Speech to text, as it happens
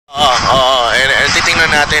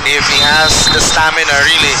titingnan natin if he has the stamina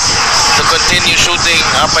really to continue shooting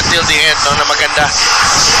up until the end, no, na maganda.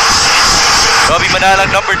 Robbie Manalang,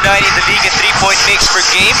 number 9 in the league in 3-point makes per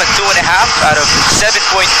game at 2.5 out of 7.2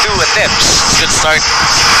 attempts. Good start.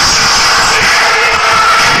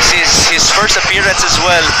 This is his first appearance as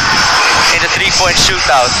well in the 3-point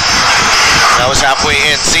shootout. That was halfway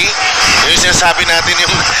in. See? Yung sinasabi natin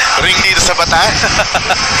yung ring dito sa bata.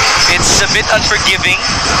 It's a bit unforgiving.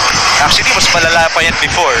 Actually, mas malala pa yan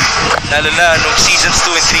before. Lalo na nung seasons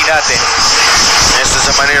 2 and 3 natin. This is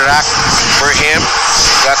a money rack for him.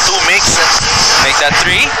 Got 2 makes. Make that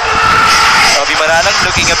 3. Robbie Manalang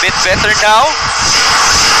looking a bit better now.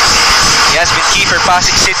 He has been key for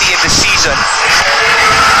Pasig City in the season.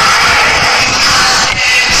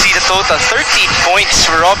 See the total, 13 points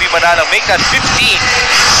for Robbie Manalang. Make that 15.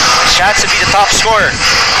 Chance to be the top scorer.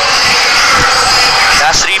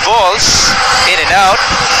 Last 3 balls, in and out.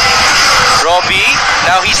 Robbie,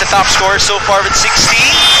 now he's the top scorer so far with 16,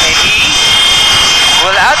 and he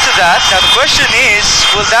will add to that. Now the question is,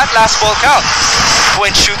 will that last ball count?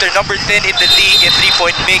 Point shooter, number 10 in the league in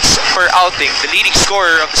 3-point mix per outing. The leading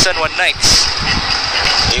scorer of the San Juan Knights.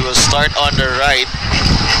 He will start on the right.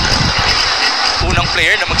 Unang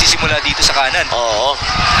player na magsisimula dito sa kanan. Oo.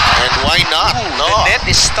 And why not? Ooh, no. The net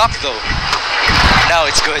is stuck though. Now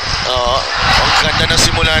it's good. Oo. Ang ganda ng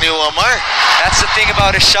simula ni Wamar. That's the thing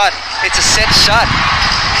about a shot. It's a set shot.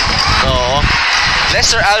 Oo.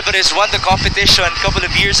 Lester Alvarez won the competition a couple of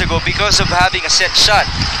years ago because of having a set shot.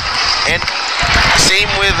 And same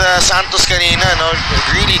with Santos kanina, no?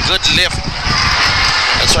 Really good lift.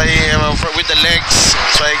 That's why with the legs,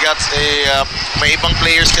 that's why I got may ibang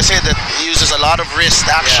players kasi that uses a lot of wrist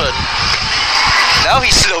action. Yeah. Now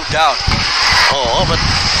he's slowed down. Oh, but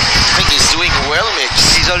I think he's doing well,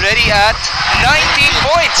 Mix. He's already at 19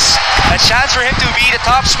 points. A chance for him to be the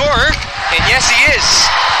top scorer, and yes, he is.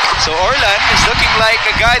 So Orlan is looking like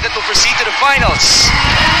a guy that will proceed to the finals.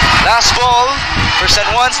 Last ball for San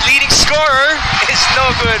Juan's leading scorer is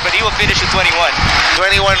no good, but he will finish with 21.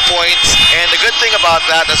 21 points, and the good thing about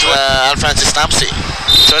that is Francis Tamsi.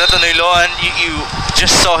 Jonathan Oiloan, you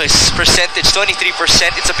just saw his percentage, 23%.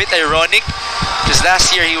 It's a bit ironic because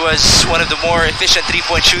last year he was one of the more efficient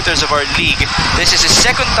 3-point shooters of our league. This is his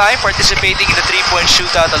second time participating in the 3-point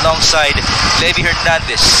shootout alongside Levi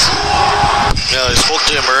Hernandez. Yeah, I spoke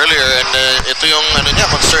to him earlier, and ito yung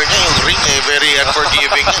concern niya, yung ring very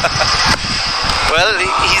unforgiving. Well,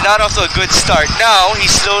 he's not off to a good start. Now,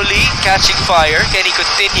 he's slowly catching fire. Can he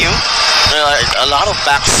continue? A lot of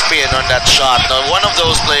backspin on that shot. Now, one of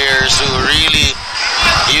those players who really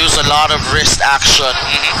use a lot of wrist action,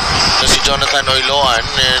 si Jonathan Oiloan,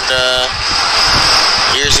 and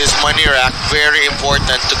here's his money rack. Very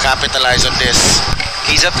important to capitalize on this.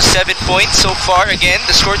 He's up to 7 points so far. Again,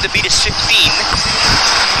 the score to beat is 15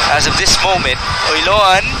 as of this moment.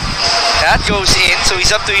 Oiloan, that goes in, so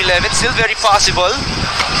he's up to 11. Still very possible.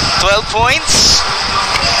 12 points,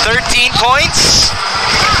 13 points.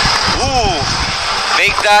 Ooh,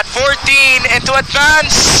 make that 14, and to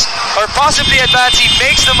advance, or possibly advance, he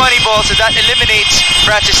makes the money ball, so that eliminates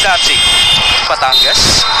Francis Tamsi.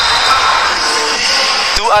 Batangas.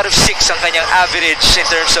 2 out of 6 ang kanyang average in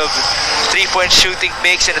terms of 3-point shooting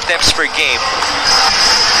makes and attempts per game.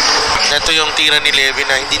 Ito yung tira ni Levi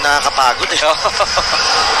na hindi nakakapagod eh.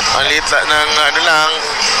 Ang liit ng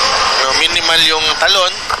minimal yung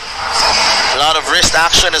talon. A lot of wrist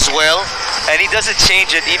action as well. And he doesn't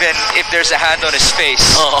change it even if there's a hand on his face.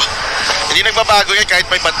 Oo. Hindi nagbabago yan kahit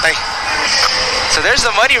may bantay. So there's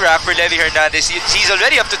the money rack for Levi Hernandez. He's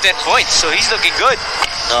already up to 10 points, so he's looking good.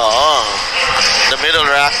 Oo. The middle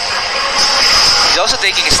rack. He's also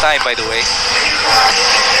taking his time, by the way.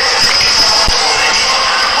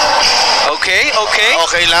 Okay.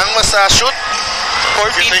 Okay lang, basta shoot.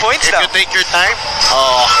 14 points now. If you take your time.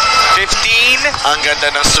 Oh. 15. Ang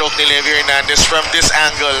ganda ng stroke ni Levi Hernandez from this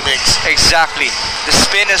angle, Mix. Exactly. The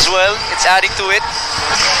spin as well, it's adding to it.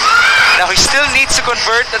 Now he still needs to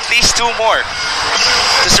convert at least 2 more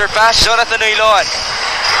to surpass Jonathan Oiloan.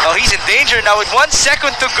 Oh, he's in danger now with 1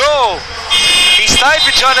 second to go. He's tied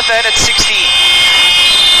with Jonathan at 16.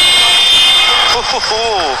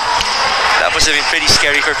 That must have been pretty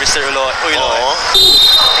scary for Mr. Oiloan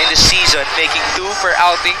in the season, making 2 per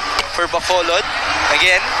outing for Bacolod.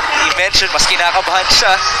 Again, he mentioned mas kinakabahan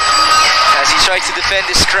siya as he tries to defend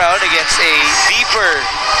his crown against a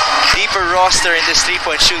deeper roster in this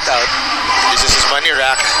 3-point shootout. This is his money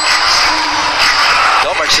rack.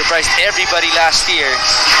 Domar surprised everybody last year.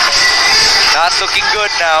 Not looking good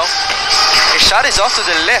now. His shot is off to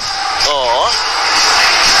the left. Oo.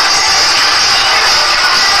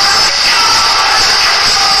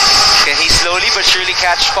 Can he slowly but surely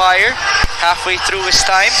catch fire. Halfway through his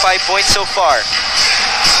time, 5 points so far.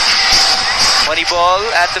 Moneyball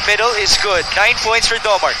at the middle is good. 9 points for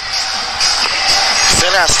Domar.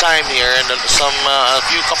 Still has time here and a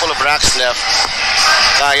few couple of racks left.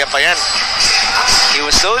 Kaya pa yan. He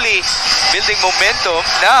was slowly building momentum.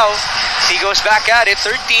 Now, he goes back at it.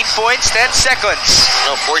 13 points, 10 seconds.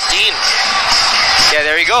 No, 14. Yeah,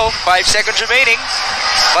 there you go. 5 seconds remaining.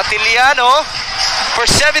 Batiliano for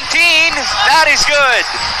 17. That is good.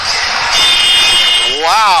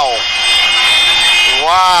 Wow.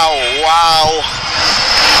 Wow, wow.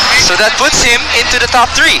 So that puts him into the top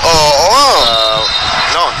 3.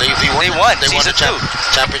 No, they won. They won the season 2.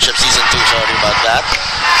 championship season 2. Sorry about that.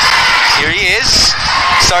 Here he is.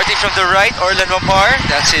 Starting from the right, Orlan Wamar.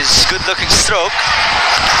 That's his good-looking stroke.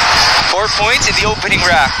 4 points in the opening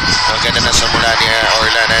rack. Ang ganda na sa mula ni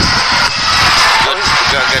Orlan. And ang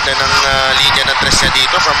ganda ng linya ng tres niya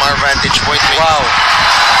dito from our vantage point. Wow.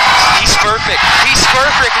 He's perfect. He's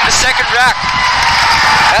perfect in the second rack.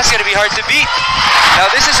 That's going to be hard to beat. Now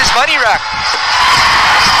this is his money rack.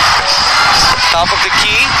 Top of the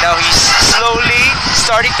key. Now he's slowly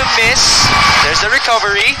starting to miss. There's the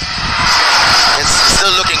recovery. It's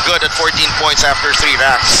still looking good at 14 points after 3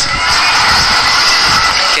 racks.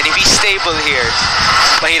 Can he be stable here?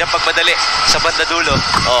 Mahirap pagmadali sa banda dulo.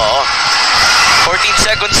 Oo. 14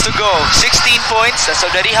 seconds to go. 16 points. That's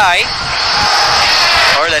already high.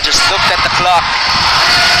 Orlan just looked at the clock.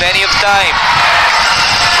 Plenty of time.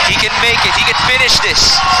 He can make it. He can finish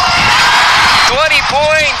this. 20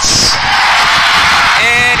 points.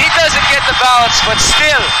 And he doesn't get the bounce, but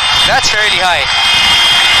still, that's fairly high.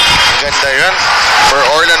 Ganda yun for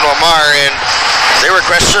Orlan Wamar, and there were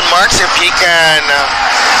question marks if he can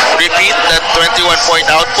repeat that 21-point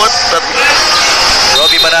output. But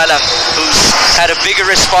Robbie Manalang, who's had a bigger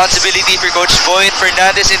responsibility for Coach Boyd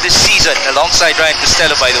Fernandez in this season, alongside Ryan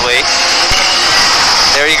Costello, by the way.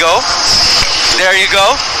 There you go. There you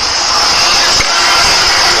go.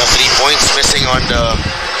 The 3 points missing on the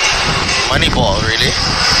money ball, really.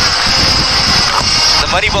 The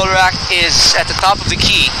money ball rack is at the top of the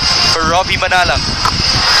key for Robbie Manalang.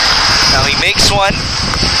 Now he makes one.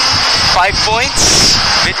 5 points.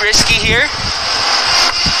 Bit risky here.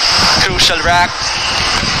 Crucial rack.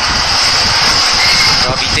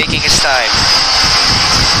 Robbie taking his time.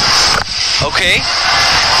 Okay.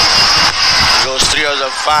 Goes 3 out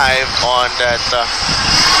of 5 on that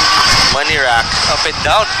money rack. Up and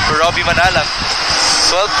down for Robbie Manalang.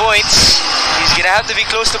 12 points. He's gonna have to be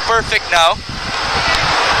close to perfect now.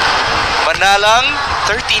 Manalang,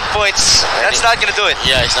 13 points. That's not gonna do it.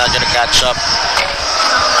 Yeah, he's not gonna catch up.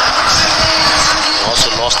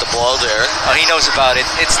 Also lost the ball there. Oh, he knows about it.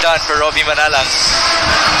 It's done for Robbie Manalang.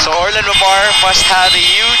 So Orlan Wamar must have a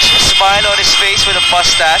huge smile on his face with a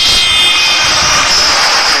mustache.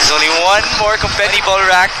 There's only one more competitive ball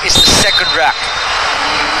rack. It's the second rack.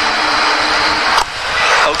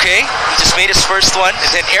 Okay, he just made his first one and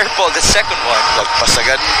then airballed the second one. Lagpas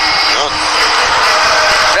agad. No.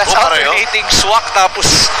 That's alternating swak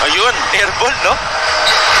tapos ayun, airball, no?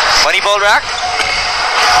 Money ball rack.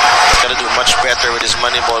 He's gonna do much better with his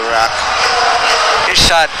money ball rack. His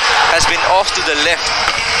shot has been off to the left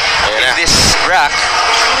in this rack.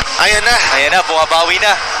 Ayan na. Ayan na, bumabawi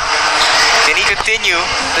na. Can he continue?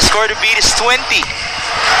 The score to beat is 20. 9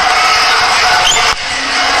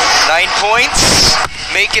 points.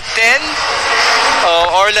 Make it 10.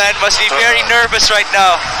 Oh, Orlan must be very nervous right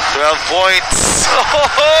now. 12 points.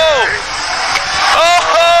 Oh!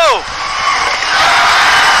 Oh!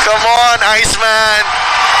 Come on, Iceman.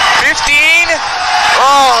 15.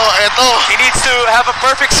 Oh, eto. He needs to have a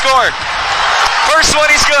perfect score. First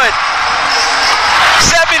one is good.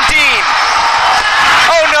 17.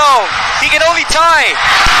 Oh no! He can only tie.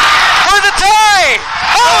 For the tie!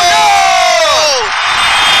 Oh no!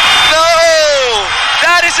 No!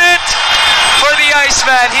 That is it for the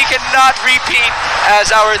Iceman. He cannot repeat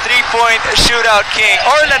as our 3-point shootout king.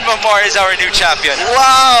 Orlan Wamar is our new champion.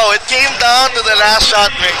 Wow! It came down to the last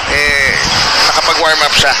shot. Nakapag-warm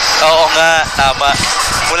up siya. Oo nga, tama.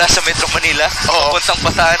 Mula sa Metro Manila, Oo. puntang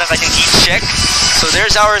Bataan ang kanyang heat check. So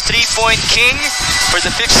there's our 3-point king for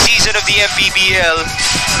the 5th season of the MPBL,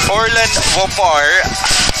 Orlan Wamar.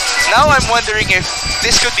 Now I'm wondering if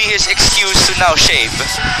this could be his excuse to now shave,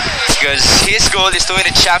 because his goal is to win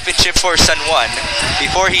a championship for San Juan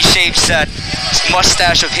before he shaves that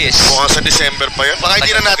mustache of his. Mukhang sa December pa yun. Baka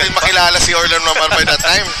hindi na natin makilala si Orlan Wamar by that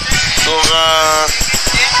time.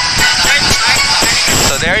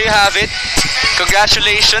 So there you have it.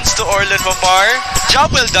 Congratulations to Orlan Wamar.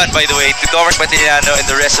 Job well done, by the way, to Domar Batiliano and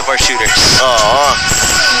the rest of our shooters. Oh,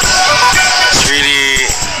 it's really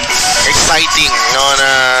exciting. exciting, no,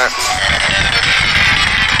 na